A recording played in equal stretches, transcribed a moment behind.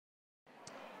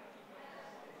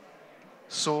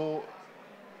So,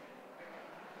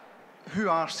 who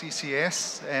are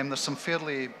CCS? There's some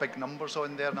fairly big numbers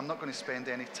on there, and I'm not going to spend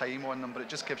any time on them, but it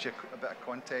just gives you a bit of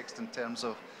context in terms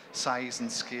of size and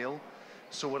scale.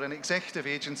 So we're an executive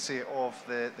agency of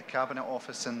the Cabinet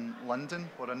Office in London.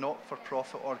 We're a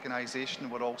not-for-profit organisation.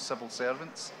 We're all civil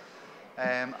servants.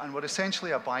 And we're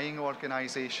essentially a buying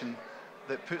organisation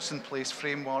that puts in place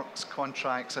frameworks,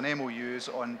 contracts and MOUs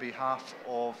on behalf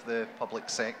of the public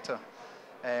sector.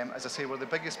 As I say, we're the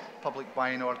biggest public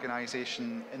buying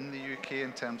organisation in the UK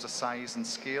in terms of size and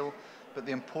scale, but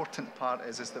the important part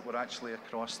is that we're actually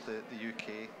across the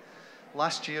UK.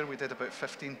 Last year we did about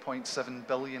 £15.7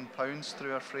 billion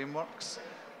through our frameworks.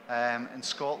 In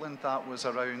Scotland that was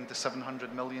around the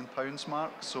 £700 million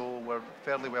mark, so we're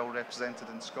fairly well represented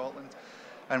in Scotland.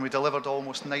 And we delivered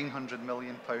almost £900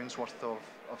 million worth of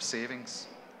savings.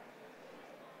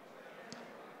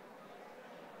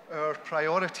 Our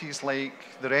priorities,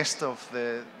 like the rest of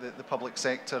the public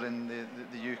sector in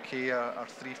the UK, are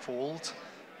threefold.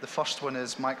 The first one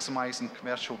is maximising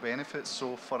commercial benefits.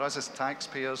 So for us as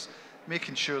taxpayers,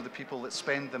 making sure the people that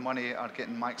spend the money are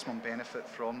getting maximum benefit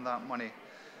from that money.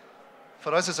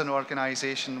 For us as an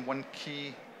organisation, one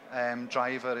key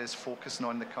driver is focusing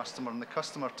on the customer, and the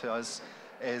customer to us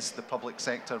is the public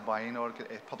sector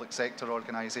public sector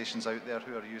organisations out there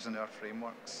who are using our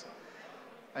frameworks.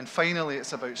 And finally,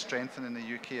 it's about strengthening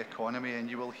the UK economy, and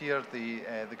you will hear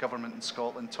the government in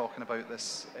Scotland talking about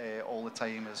this all the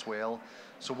time as well.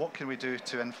 So what can we do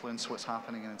to influence what's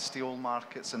happening in steel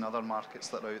markets and other markets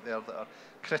that are out there that are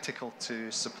critical to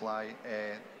supply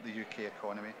the UK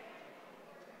economy?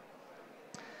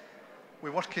 We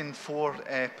work in four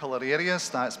pillar areas.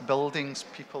 That's buildings,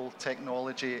 people,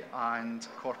 technology and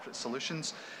corporate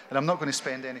solutions. And I'm not going to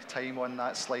spend any time on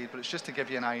that slide, but it's just to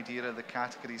give you an idea of the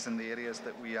categories and the areas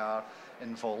that we are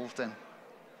involved in.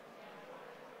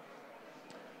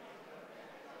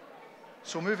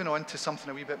 So moving on to something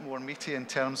a wee bit more meaty in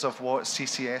terms of what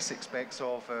CCS expects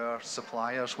of our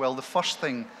suppliers. Well, the first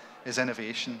thing is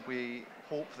innovation. We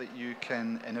hope that you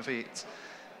can innovate.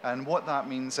 And what that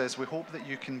means is we hope that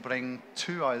you can bring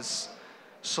to us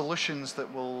solutions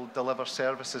that will deliver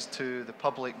services to the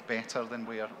public better than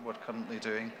we're currently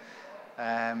doing.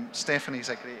 Stephanie's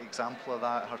a great example of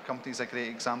that. Her company's a great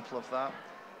example of that.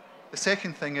 The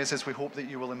second thing is we hope that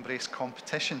you will embrace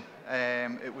competition.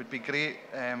 It would be great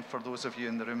for those of you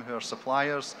in the room who are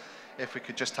suppliers if we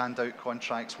could just hand out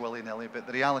contracts willy-nilly, but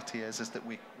the reality is that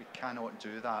we cannot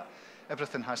do that.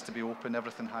 Everything has to be open,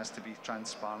 everything has to be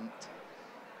transparent.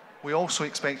 We also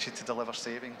expect you to deliver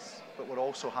savings, but we're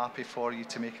also happy for you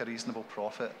to make a reasonable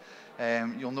profit.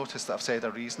 You'll notice that I've said a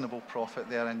reasonable profit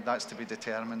there, and that's to be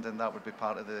determined, and that would be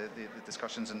part of the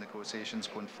discussions and negotiations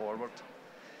going forward.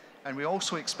 And we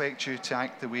also expect you to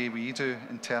act the way we do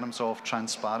in terms of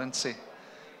transparency.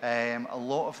 A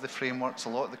lot of the frameworks, a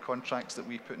lot of the contracts that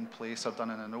we put in place are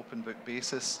done on an open book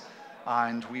basis,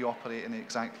 and we operate in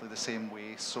exactly the same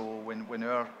way. So when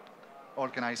our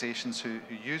organisations who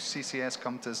use CCS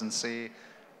come to us and say,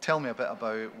 tell me a bit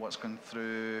about what's going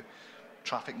through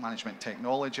traffic management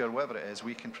technology or whatever it is,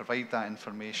 we can provide that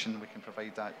information, we can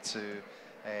provide that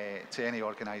to any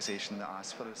organisation that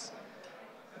asks for us.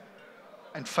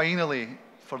 And finally,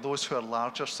 for those who are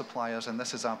larger suppliers, and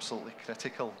this is absolutely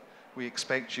critical, we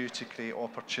expect you to create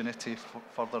opportunity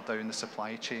further down the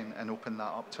supply chain and open that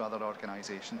up to other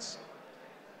organisations.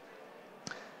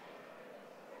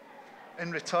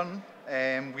 In return,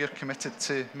 we are committed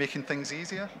to making things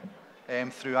easier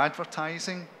through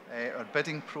advertising, our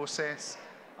bidding process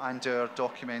and our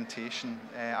documentation.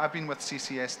 I've been with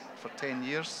CCS for 10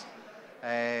 years.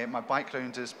 My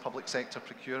background is public sector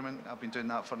procurement. I've been doing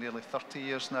that for nearly 30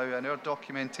 years now, and our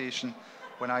documentation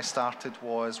when I started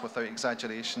was, without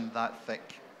exaggeration, that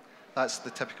thick. That's the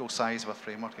typical size of a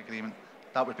framework agreement.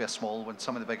 That would be a small one.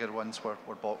 Some of the bigger ones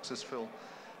were boxes full.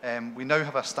 We now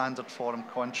have a standard forum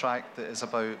contract that is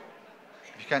about,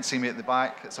 if you can't see me at the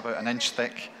back, it's about an inch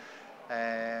thick.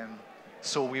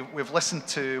 So we've listened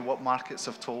to what markets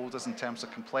have told us in terms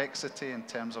of complexity, in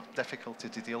terms of difficulty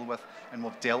to deal with, and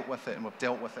we've dealt with it, and we've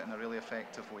dealt with it in a really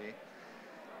effective way.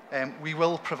 We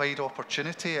will provide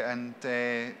opportunity, and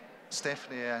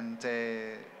Stephanie and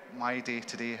my day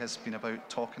today has been about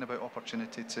talking about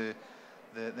opportunity to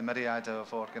the myriad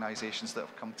of organisations that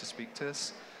have come to speak to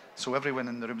us. So everyone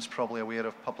in the room is probably aware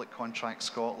of Public Contract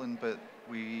Scotland, but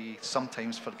we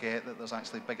sometimes forget that there's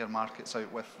actually bigger markets out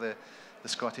with the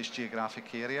Scottish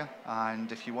geographic area.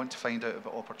 And if you want to find out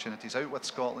about opportunities out with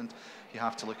Scotland, you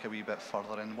have to look a wee bit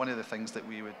further. And one of the things that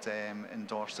we would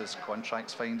endorse is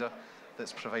Contracts Finder,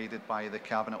 that's provided by the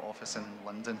Cabinet Office in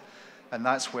London. And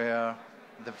that's where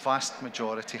the vast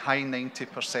majority, high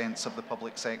 90% of the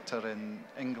public sector in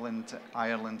England,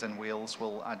 Ireland and Wales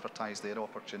will advertise their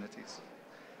opportunities.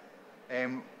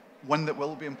 One that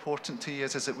will be important to you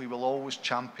is that we will always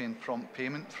champion prompt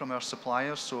payment from our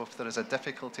suppliers. So if there is a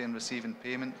difficulty in receiving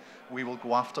payment, we will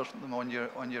go after them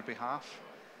on your behalf.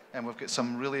 And we've got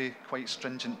some really quite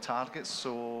stringent targets.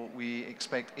 So we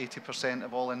expect 80%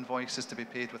 of all invoices to be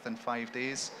paid within 5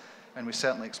 days. And we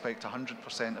certainly expect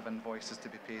 100% of invoices to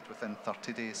be paid within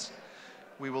 30 days.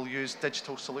 We will use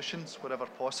digital solutions wherever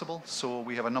possible. So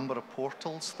we have a number of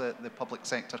portals that the public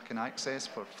sector can access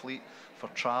for fleet, for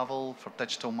travel, for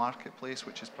digital marketplace,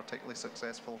 which is particularly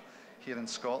successful here in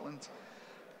Scotland.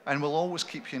 And we'll always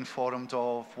keep you informed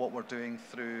of what we're doing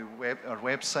through our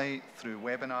website, through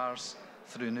webinars,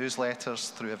 through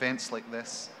newsletters, through events like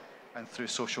this, and through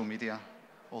social media,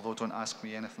 although don't ask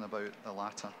me anything about the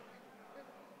latter.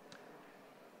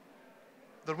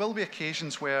 There will be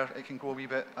occasions where it can go a wee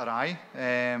bit awry,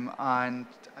 and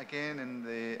again,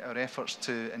 in our efforts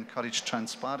to encourage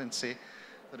transparency,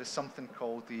 there is something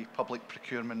called the Public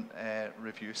Procurement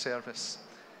Review Service.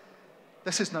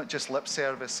 This is not just lip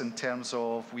service in terms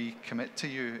of we commit to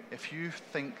you. If you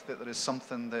think that there is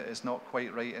something that is not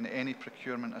quite right in any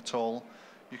procurement at all,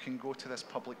 you can go to this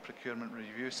Public Procurement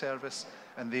Review Service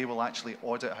and they will actually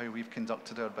audit how we've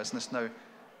conducted our business. Now,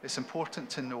 it's important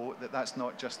to note that that's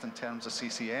not just in terms of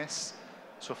CCS.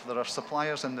 So if there are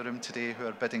suppliers in the room today who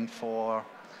are bidding for,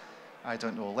 I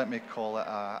don't know, let me call it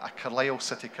a Carlisle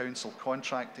City Council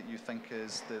contract that you think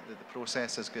is the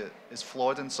process is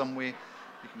flawed in some way,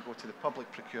 you can go to the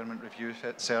Public Procurement Review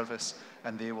Service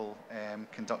and they will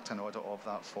conduct an audit of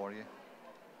that for you.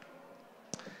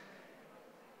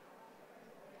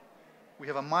 We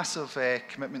have a massive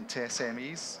commitment to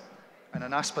SMEs and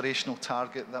an aspirational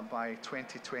target that by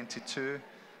 2022,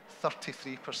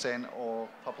 33% of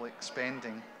public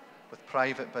spending with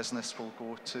private business will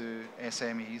go to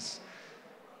SMEs.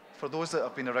 For those that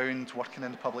have been around working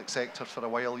in the public sector for a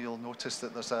while, you'll notice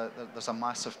that there's a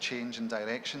massive change in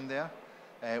direction there.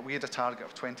 We had a target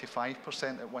of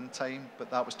 25% at one time, but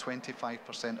that was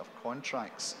 25% of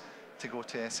contracts to go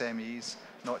to SMEs,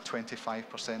 not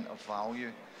 25% of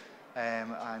value.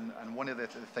 And one of the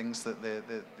things that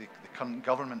the current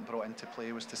government brought into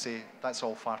play was to say, that's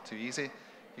all far too easy.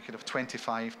 You could have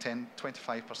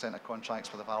 25% of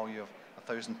contracts with a value of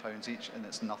 £1,000 each, and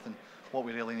it's nothing. What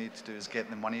we really need to do is get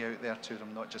the money out there to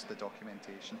them, not just the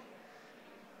documentation.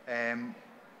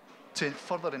 To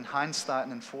further enhance that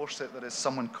and enforce it, there is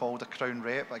someone called a Crown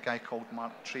Rep, a guy called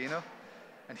Mark Traynor,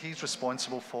 and he's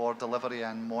responsible for delivery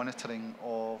and monitoring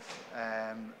of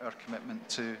our commitment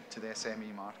to the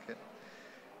SME market.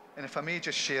 And if I may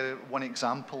just share one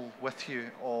example with you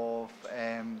of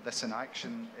this in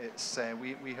action, it's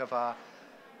we have a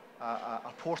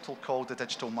portal called the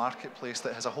Digital Marketplace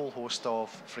that has a whole host of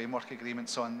framework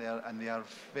agreements on there, and they are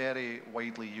very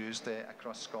widely used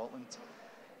across Scotland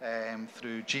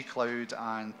through G-Cloud,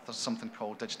 and there's something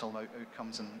called Digital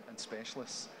Outcomes and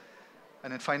Specialists.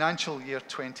 And in financial year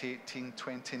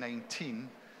 2018-2019,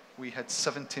 we had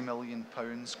 £70 million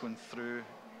going through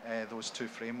those two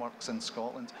frameworks in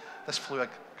Scotland. This flew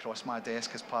across my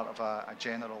desk as part of a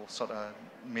general sort of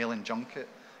mailing junket,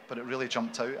 but it really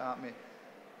jumped out at me.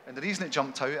 And the reason it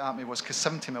jumped out at me was because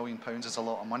 £70 million is a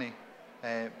lot of money.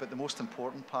 But the most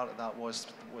important part of that was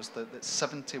that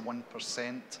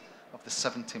 71% of the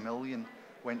 70 million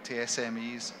went to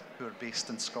SMEs who are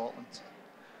based in Scotland.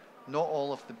 Not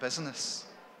all of the business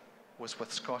was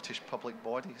with Scottish public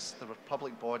bodies. There were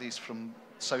public bodies from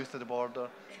south of the border,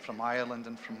 from Ireland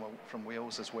and from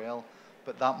Wales as well,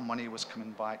 but that money was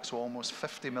coming back. So almost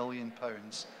 £50 million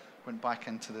went back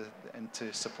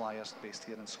into suppliers based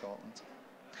here in Scotland.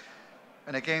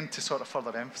 And again, to sort of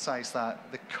further emphasise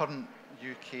that, the current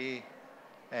UK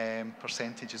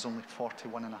percentage is only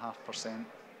 41.5%.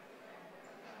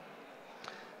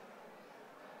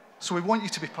 So we want you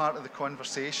to be part of the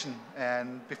conversation,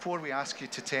 and before we ask you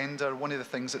to tender, one of the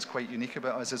things that's quite unique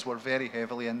about us is we're very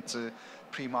heavily into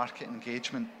pre-market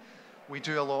engagement. We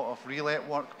do a lot of relet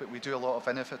work, but we do a lot of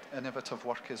innovative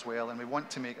work as well, and we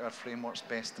want to make our frameworks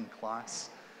best in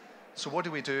class. So what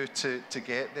do we do to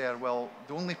get there? Well,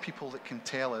 the only people that can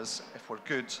tell us if we're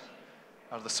good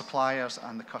are the suppliers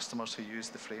and the customers who use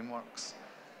the frameworks.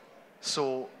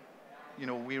 So, you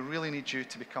know, we really need you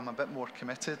to become a bit more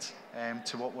committed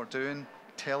to what we're doing.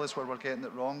 Tell us where we're getting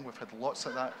it wrong. We've had lots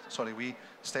of that. Sorry,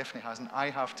 Stephanie hasn't. I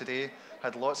have today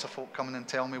had lots of folk come in and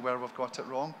tell me where we've got it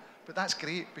wrong. But that's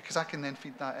great, because I can then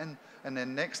feed that in. And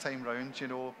then next time round, you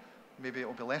know, maybe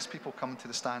it'll be less people coming to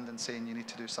the stand and saying you need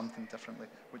to do something differently,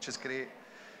 which is great.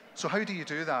 So how do you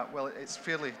do that? Well, it's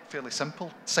fairly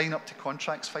simple. Sign up to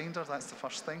Contracts Finder, that's the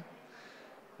first thing.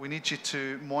 We need you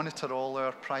to monitor all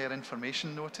our prior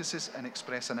information notices and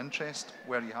express an interest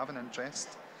where you have an interest.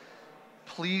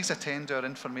 Please attend our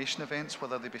information events,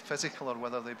 whether they be physical or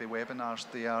whether they be webinars.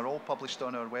 They are all published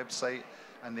on our website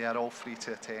and they are all free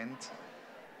to attend.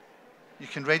 You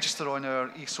can register on our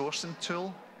e-sourcing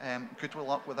tool. Good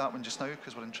luck with that one just now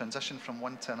because we're in transition from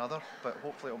one to another, but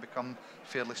hopefully it will become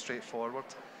fairly straightforward.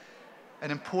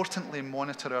 And importantly,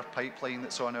 monitor our pipeline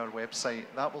that's on our website.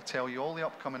 That will tell you all the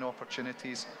upcoming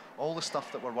opportunities, all the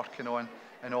stuff that we're working on,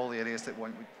 and all the areas that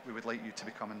we would like you to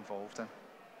become involved in.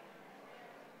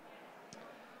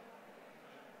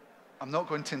 I'm not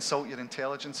going to insult your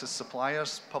intelligence as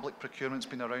suppliers. Public procurement's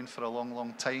been around for a long,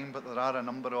 long time, but there are a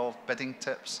number of bidding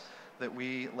tips that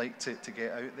we like to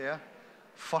get out there.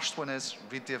 First one is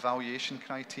read the evaluation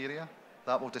criteria.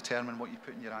 That will determine what you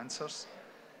put in your answers.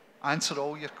 Answer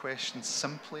all your questions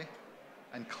simply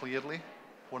and clearly.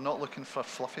 We're not looking for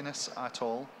fluffiness at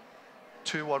all.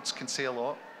 2 words can say a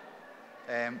lot.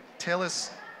 Tell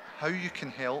us how you can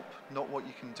help, not what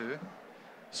you can do.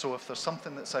 So if there's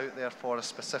something that's out there for a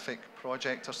specific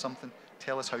project or something,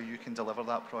 tell us how you can deliver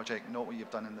that project, not what you've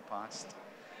done in the past.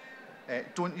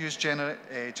 Don't use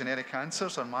generic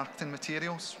answers or marketing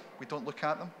materials. We don't look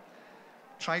at them.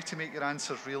 Try to make your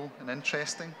answers real and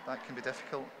interesting. That can be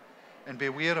difficult. And be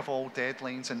aware of all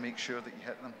deadlines and make sure that you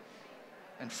hit them.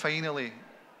 And finally,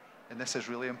 and this is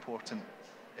really important,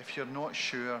 if you're not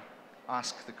sure,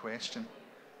 ask the question.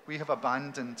 We have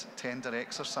abandoned tender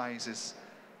exercises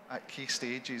at key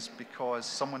stages because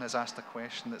someone has asked a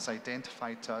question that's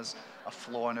identified to us a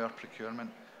flaw in our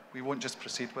procurement. We won't just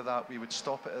proceed with that. We would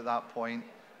stop it at that point,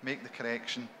 make the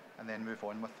correction, and then move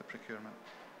on with the procurement.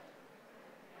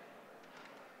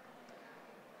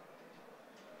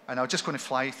 And I'm just going to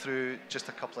fly through just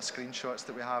a couple of screenshots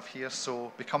that we have here.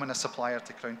 So becoming a supplier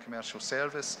to Crown Commercial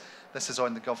Service. This is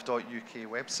on the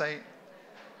gov.uk website.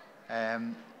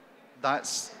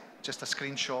 That's just a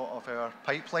screenshot of our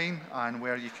pipeline and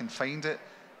where you can find it.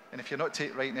 And if you're not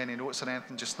writing any notes or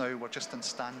anything just now, we're just in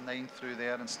stand 9 through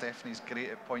there, and Stephanie's great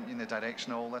at pointing in the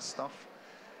direction of all this stuff.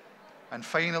 And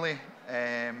finally,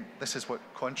 this is what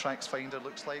Contracts Finder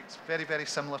looks like. It's very, very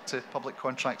similar to Public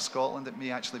Contracts Scotland. It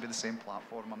may actually be the same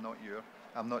platform,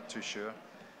 I'm not too sure.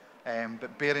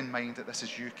 But bear in mind that this is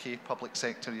UK public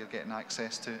sector you're getting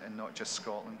access to and not just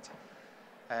Scotland.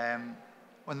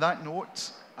 On that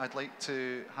note, I'd like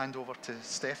to hand over to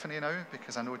Stephanie now,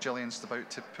 because I know Gillian's about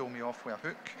to pull me off with a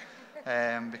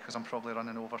hook, because I'm probably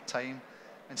running over time.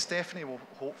 And Stephanie will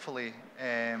hopefully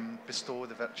bestow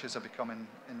the virtues of becoming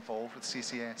involved with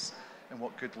CCS and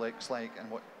what good looks like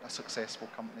and what a successful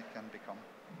company can become.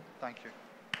 Thank you.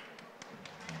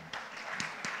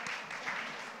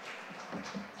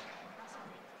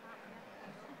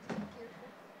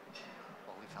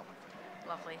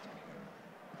 Lovely.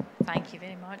 Thank you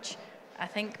very much. I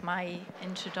think my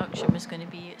introduction was going to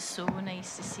be, it's so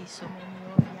nice to see so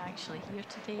many of you actually here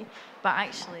today, but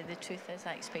actually the truth is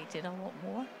I expected a lot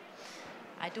more.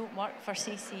 I don't work for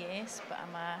CCS, but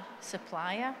I'm a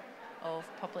supplier of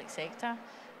public sector,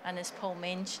 and as Paul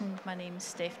mentioned, my name's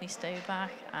Stephanie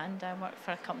Staubach, and I work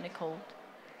for a company called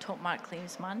Topmark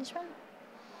Claims Management.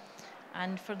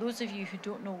 And for those of you who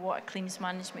don't know what a claims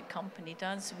management company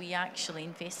does, we actually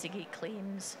investigate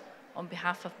claims on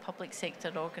behalf of public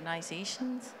sector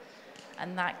organisations,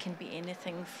 and that can be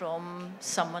anything from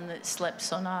someone that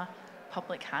slips on a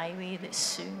public highway that's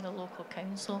suing the local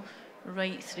council,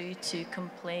 right through to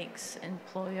complex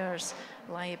employers'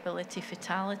 liability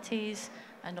fatalities,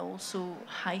 and also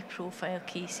high-profile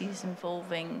cases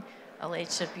involving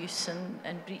alleged abuse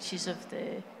and breaches of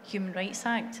the Human Rights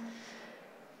Act.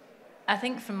 I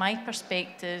think from my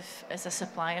perspective as a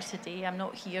supplier today, I'm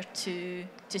not here to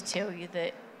tell you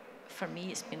that for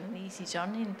me it's been an easy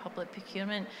journey in public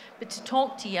procurement, but to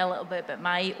talk to you a little bit about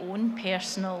my own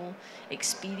personal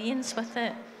experience with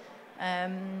it,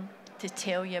 to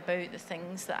tell you about the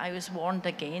things that I was warned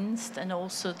against and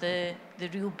also the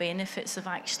real benefits of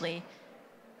actually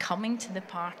coming to the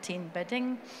party and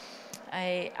bidding.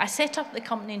 I set up the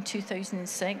company in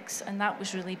 2006, and that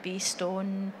was really based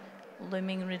on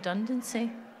looming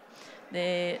redundancy.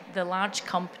 The large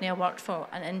company I worked for,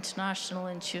 an international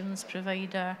insurance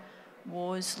provider,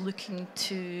 was looking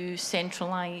to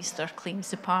centralise their claims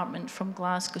department from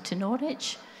Glasgow to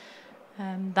Norwich.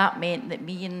 That meant that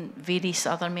me and various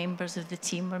other members of the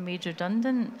team were made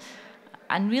redundant.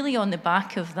 And really on the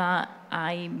back of that,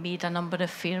 I made a number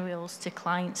of farewells to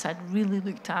clients I'd really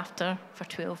looked after for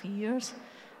 12 years.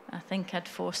 I think I'd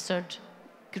fostered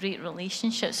great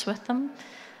relationships with them.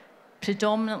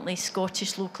 predominantly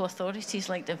Scottish local authorities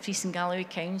like the Fries and Galloway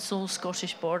Council,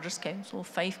 Scottish Borders Council,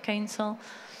 Fife Council.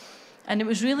 And it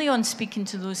was really on speaking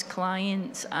to those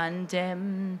clients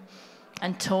and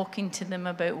talking to them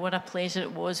about what a pleasure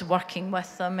it was working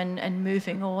with them and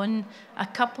moving on. A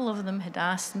couple of them had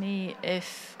asked me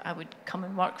if I would come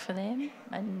and work for them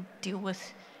and deal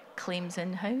with claims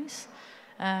in-house.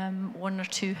 One or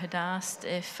two had asked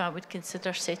if I would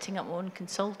consider setting up my own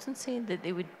consultancy that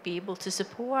they would be able to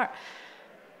support.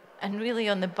 And really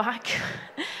on the back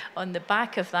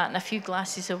of that and a few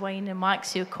glasses of wine in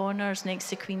Maxie O'Connor's next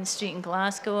to Queen Street in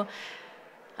Glasgow,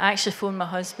 I actually phoned my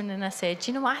husband and I said,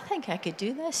 you know, I think I could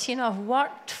do this. You know, I've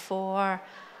worked for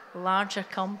larger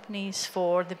companies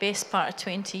for the best part of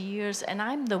 20 years and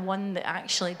I'm the one that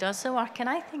actually does the work and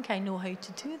I think I know how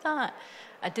to do that.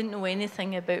 I didn't know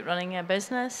anything about running a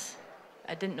business.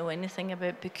 I didn't know anything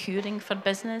about procuring for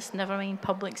business, never mind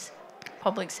public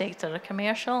sector or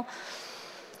commercial.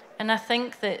 And I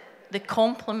think that the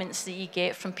compliments that you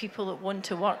get from people that want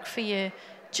to work for you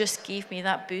just gave me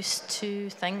that boost to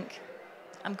think,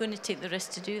 I'm going to take the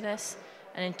risk to do this.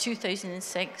 And in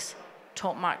 2006,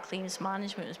 Top Mark Claims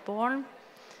Management was born.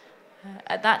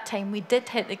 At that time, we did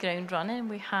hit the ground running.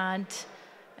 We had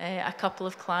a couple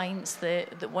of clients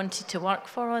that wanted to work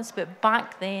for us, but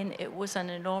back then it was an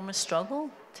enormous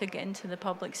struggle to get into the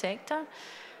public sector.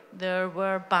 There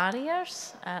were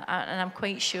barriers, and I'm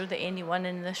quite sure that anyone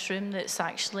in this room that's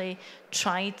actually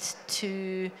tried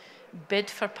to bid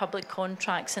for public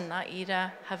contracts in that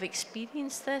era have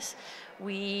experienced this.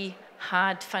 We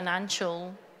had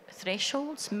financial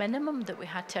thresholds, minimum, that we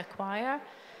had to acquire.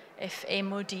 If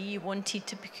MOD wanted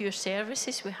to procure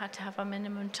services, we had to have a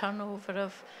minimum turnover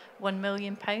of £1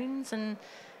 million.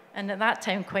 And at that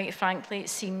time, quite frankly, it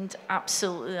seemed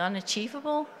absolutely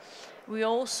unachievable. We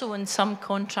also, in some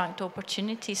contract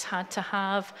opportunities, had to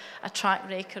have a track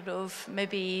record of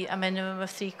maybe a minimum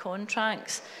of 3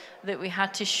 contracts, that we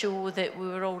had to show that we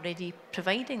were already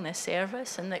providing this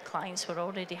service and that clients were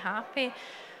already happy.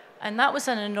 And that was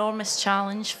an enormous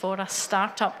challenge for a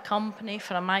startup company,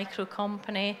 for a micro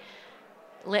company,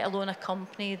 let alone a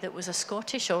company that was a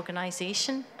Scottish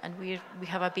organisation, and we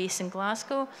have a base in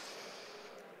Glasgow.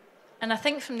 And I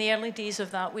think from the early days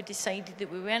of that, we decided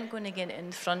that we weren't going to get it in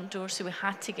the front door, so we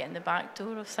had to get in the back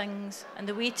door of things. And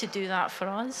the way to do that for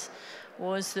us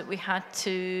was that we had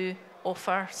to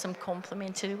offer some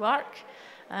complementary work.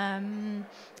 And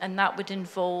that would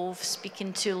involve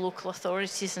speaking to local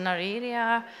authorities in our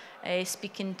area,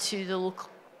 speaking to the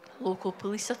local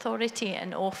police authority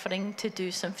and offering to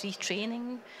do some free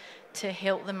training to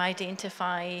help them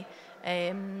identify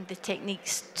the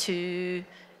techniques to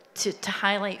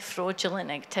highlight fraudulent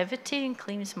activity in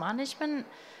claims management.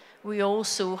 We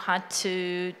also had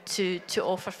to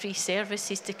offer free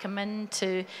services to come in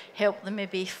to help them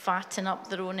maybe fatten up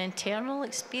their own internal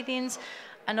experience.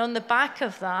 And on the back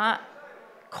of that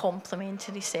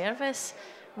complementary service,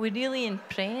 we really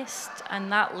impressed,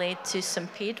 and that led to some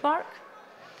paid work.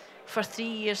 For 3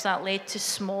 years, that led to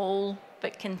small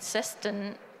but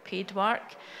consistent paid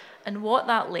work. And what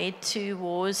that led to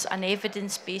was an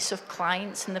evidence base of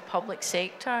clients in the public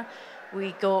sector.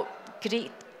 We got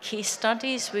great case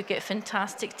studies, we get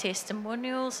fantastic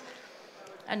testimonials.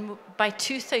 And by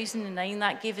 2009,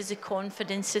 that gave us the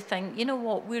confidence to think, you know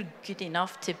what, we're good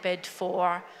enough to bid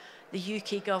for the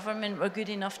UK government, we're good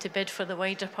enough to bid for the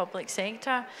wider public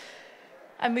sector.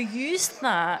 And we used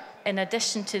that in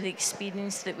addition to the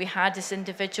experience that we had as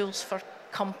individuals for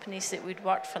companies that we'd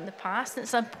worked for in the past. And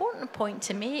it's an important point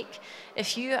to make.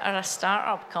 If you are a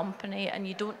startup company and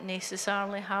you don't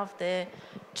necessarily have the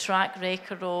track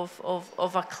record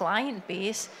of a client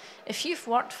base, if you've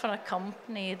worked for a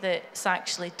company that's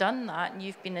actually done that and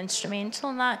you've been instrumental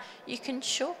in that, you can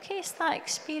showcase that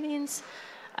experience.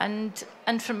 And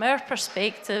from our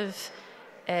perspective,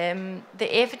 the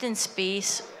evidence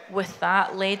base with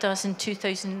that led us in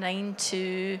 2009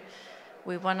 to,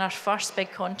 we won our first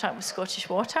big contract with Scottish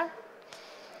Water,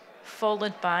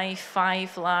 followed by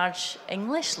 5 large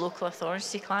English local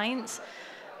authority clients.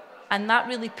 And that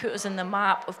really put us on the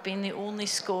map of being the only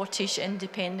Scottish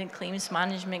independent claims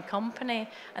management company.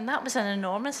 And that was an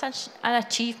enormous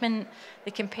achievement.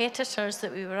 The competitors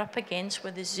that we were up against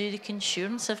were the Zurich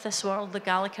Insurance of this world, the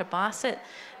Gallagher Bassett.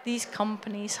 These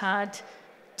companies had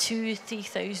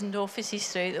 2,000-3,000 offices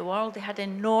throughout the world. They had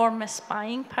enormous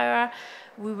buying power.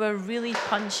 We were really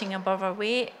punching above our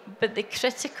weight. But the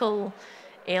critical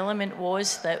element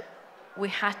was that we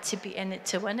had to be in it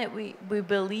to win it. We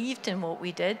believed in what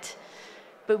we did,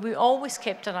 but we always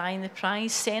kept our eye on the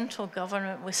prize. Central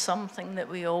government was something that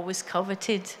we always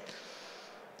coveted.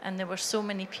 And there were so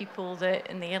many people that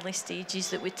in the early stages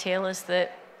that would tell us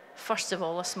that first of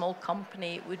all, a small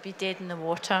company would be dead in the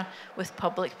water with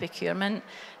public procurement.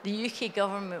 The UK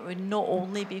government would not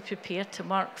only be prepared to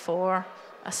work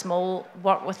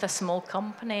with a small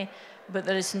company, but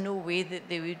there is no way that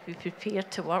they would be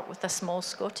prepared to work with a small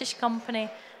Scottish company.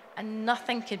 And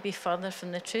nothing could be further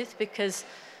from the truth, because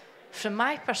from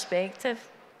my perspective,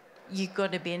 you've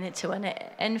got to be in it to win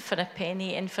it, in for a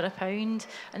penny, in for a pound.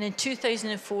 And in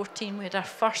 2014, we had our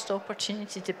first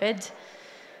opportunity to bid.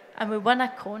 And we won a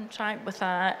contract with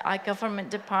a government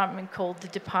department called the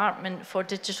Department for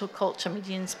Digital Culture,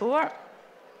 Media and Sport.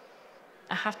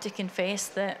 I have to confess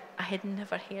that I had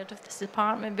never heard of this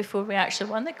department before we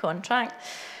actually won the contract.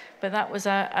 But that was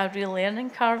a real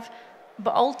learning curve.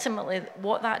 But ultimately,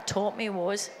 what that taught me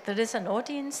was there is an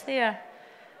audience there.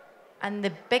 And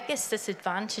the biggest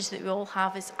disadvantage that we all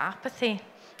have is apathy.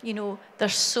 You know,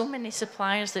 there's so many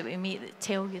suppliers that we meet that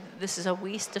tell you that this is a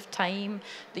waste of time,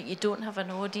 that you don't have an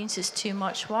audience, it's too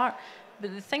much work.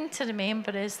 But the thing to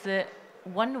remember is that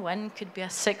one win could be a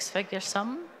 6-figure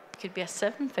sum, could be a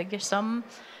 7-figure sum,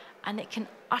 and it can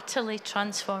utterly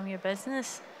transform your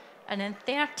business. And in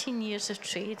 13 years of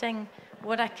trading,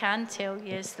 what I can tell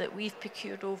you is that we've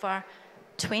procured over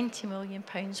 £20 million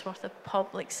worth of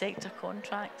public sector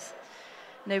contracts.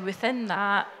 Now, within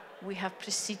that, we have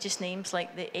prestigious names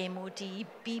like the MOD,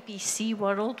 BBC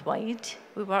worldwide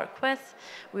we work with.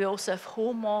 We also have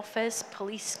Home Office,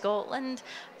 Police Scotland.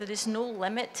 There is no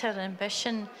limit to our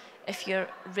ambition if you're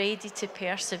ready to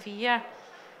persevere.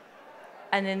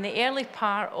 And in the early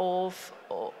part of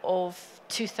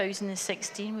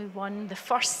 2016, we won the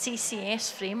first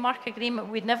CCS framework agreement.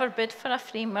 We'd never bid for a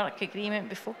framework agreement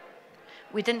before.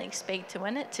 We didn't expect to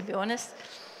win it, to be honest.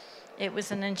 It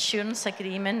was an insurance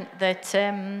agreement that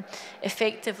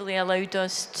effectively allowed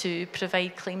us to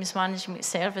provide claims management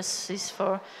services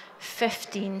for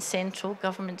 15 central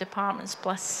government departments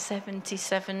plus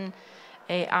 77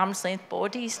 arm's length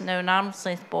bodies. Now, an arm's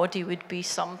length body would be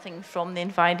something from the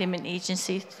Environment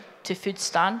Agency to Food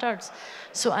Standards.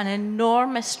 So an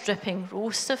enormous dripping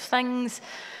roast of things.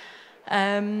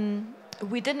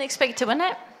 We didn't expect to win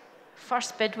it.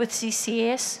 First bid with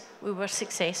CCS, we were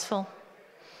successful.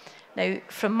 Now,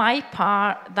 from my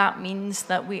part, that means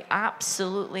that we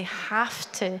absolutely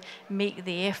have to make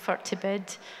the effort to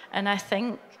bid. And I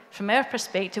think, from our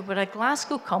perspective, we're a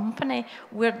Glasgow company.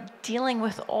 We're dealing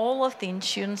with all of the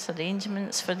insurance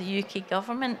arrangements for the UK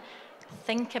government.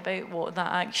 Think about what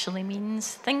that actually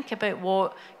means. Think about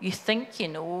what you think you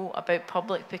know about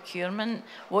public procurement,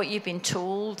 what you've been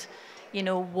told, you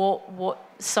know, what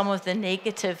some of the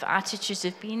negative attitudes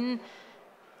have been.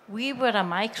 We were a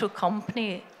micro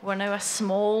company. We're now a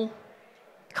small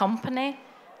company,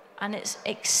 and it's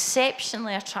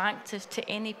exceptionally attractive to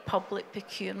any public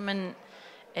procurement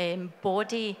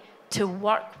body to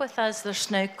work with us. There's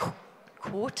now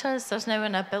quotas. There's now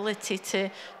an ability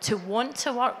to want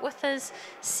to work with us.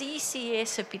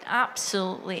 CCS have been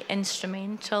absolutely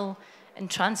instrumental in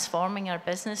transforming our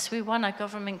business. We won a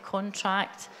government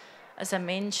contract, as I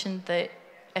mentioned, that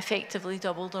effectively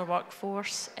doubled our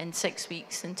workforce in 6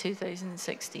 weeks in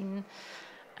 2016.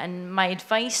 And my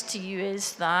advice to you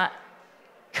is that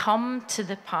come to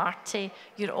the party.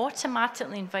 You're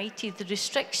automatically invited. The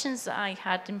restrictions that I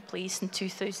had in place in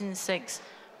 2006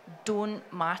 don't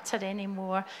matter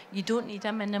anymore. You don't need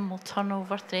a minimal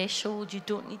turnover threshold. You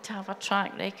don't need to have a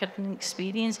track record and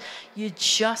experience. You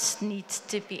just need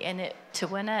to be in it to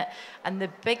win it. And the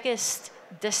biggest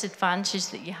disadvantage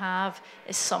that you have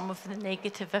is some of the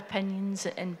negative opinions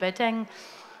in bidding.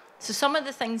 So some of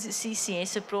the things that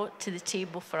CCS have brought to the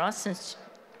table for us since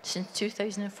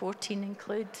 2014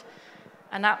 include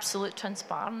an absolute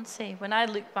transparency. When I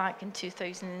look back in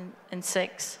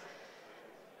 2006,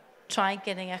 try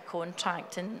getting a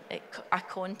contact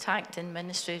in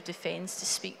Ministry of Defence to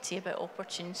speak to you about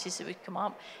opportunities that would come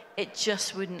up. It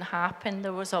just wouldn't happen.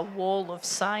 There was a wall of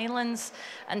silence.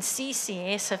 And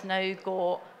CCS have now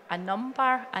got a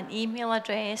number, an email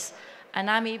address, and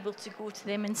I'm able to go to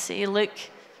them and say, look,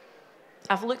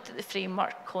 I've looked at the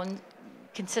framework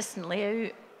consistently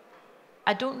out.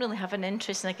 I don't really have an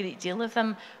interest in a great deal of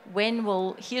them.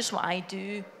 Here's what I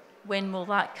do. When will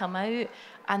that come out?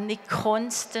 And they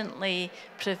constantly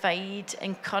provide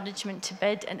encouragement to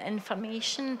bid and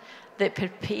information that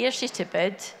prepares you to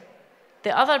bid.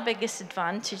 The other biggest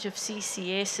advantage of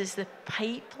CCS is the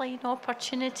pipeline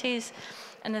opportunities.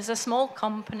 And as a small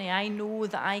company, I know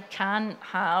that I can't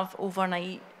have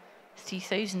overnight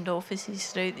 3,000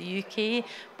 offices throughout the UK.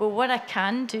 But what I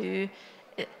can do,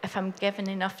 if I'm given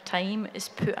enough time, is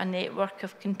put a network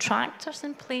of contractors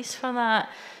in place for that.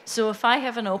 So if I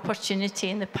have an opportunity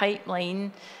in the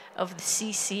pipeline of the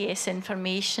CCS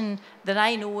information that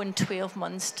I know in 12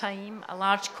 months' time, a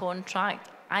large contract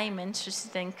I'm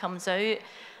interested in comes out,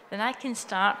 then I can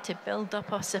start to build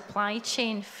up a supply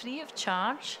chain free of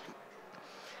charge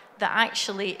that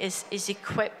actually is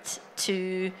equipped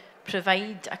to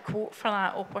provide a quote for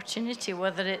that opportunity,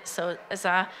 whether it's as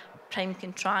a prime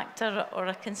contractor or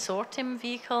a consortium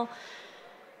vehicle.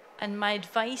 And my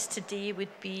advice today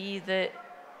would be that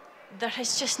there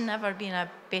has just never been a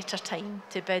better time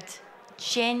to bid.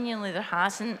 Genuinely, there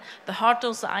hasn't. The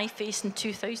hurdles that I faced in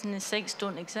 2006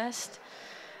 don't exist.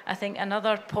 I think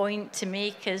another point to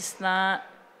make is that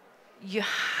you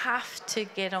have to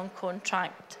get on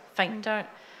Contract Finder.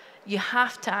 You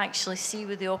have to actually see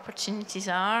where the opportunities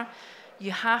are.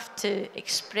 You have to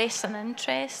express an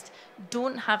interest.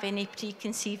 Don't have any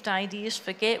preconceived ideas.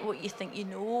 Forget what you think you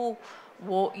know,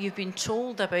 what you've been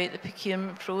told about the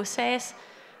procurement process.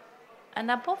 And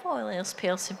above all else,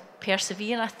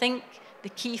 persevere. I think the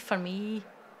key for me,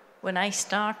 when I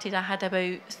started, I had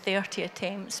about 30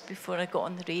 attempts before I got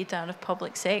on the radar of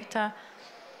public sector.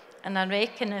 And I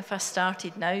reckon if I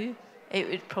started now, it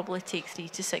would probably take 3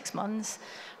 to 6 months.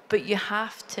 But you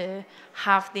have to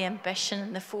have the ambition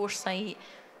and the foresight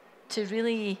to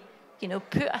really,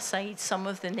 put aside some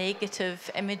of the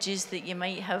negative images that you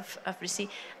might have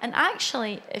received. And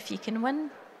actually, if you can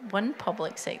win one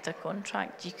public sector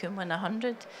contract, you can win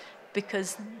 100,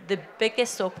 because the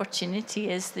biggest opportunity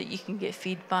is that you can get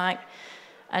feedback.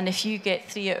 And if you get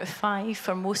 3 out of 5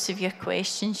 for most of your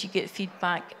questions, you get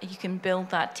feedback, you can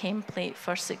build that template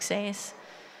for success.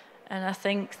 And I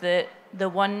think that the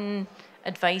one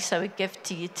advice I would give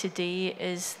to you today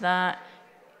is that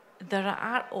there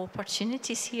are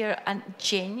opportunities here, and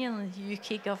genuinely the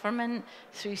UK government,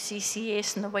 through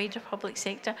CCS and the wider public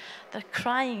sector, they're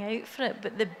crying out for it.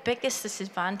 But the biggest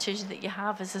disadvantage that you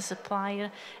have as a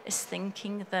supplier is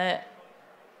thinking that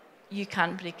you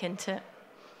can't break into it.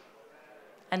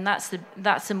 And that's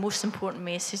the most important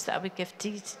message that I would give to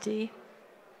you today.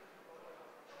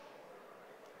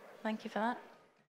 Thank you for that.